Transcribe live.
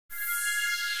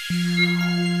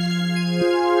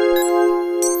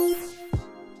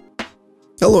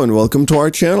Hello and welcome to our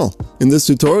channel. In this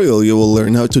tutorial you will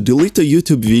learn how to delete a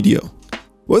YouTube video.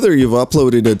 Whether you've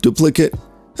uploaded a duplicate,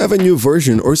 have a new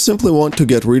version, or simply want to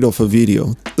get rid of a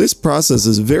video, this process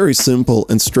is very simple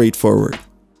and straightforward.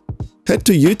 Head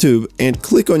to YouTube and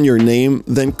click on your name,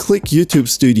 then click YouTube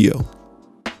Studio.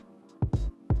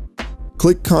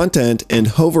 Click Content and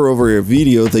hover over your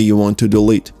video that you want to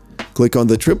delete. Click on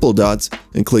the triple dots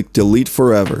and click Delete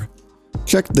Forever.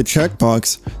 Check the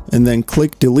checkbox and then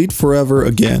click Delete Forever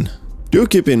again. Do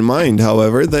keep in mind,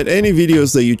 however, that any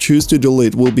videos that you choose to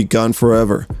delete will be gone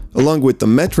forever, along with the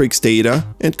metrics data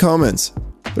and comments.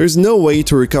 There's no way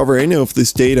to recover any of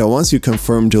this data once you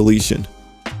confirm deletion.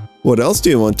 What else do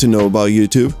you want to know about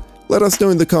YouTube? Let us know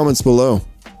in the comments below.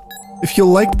 If you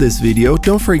liked this video,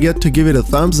 don't forget to give it a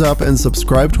thumbs up and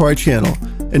subscribe to our channel.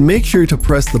 And make sure to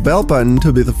press the bell button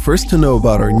to be the first to know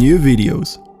about our new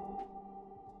videos.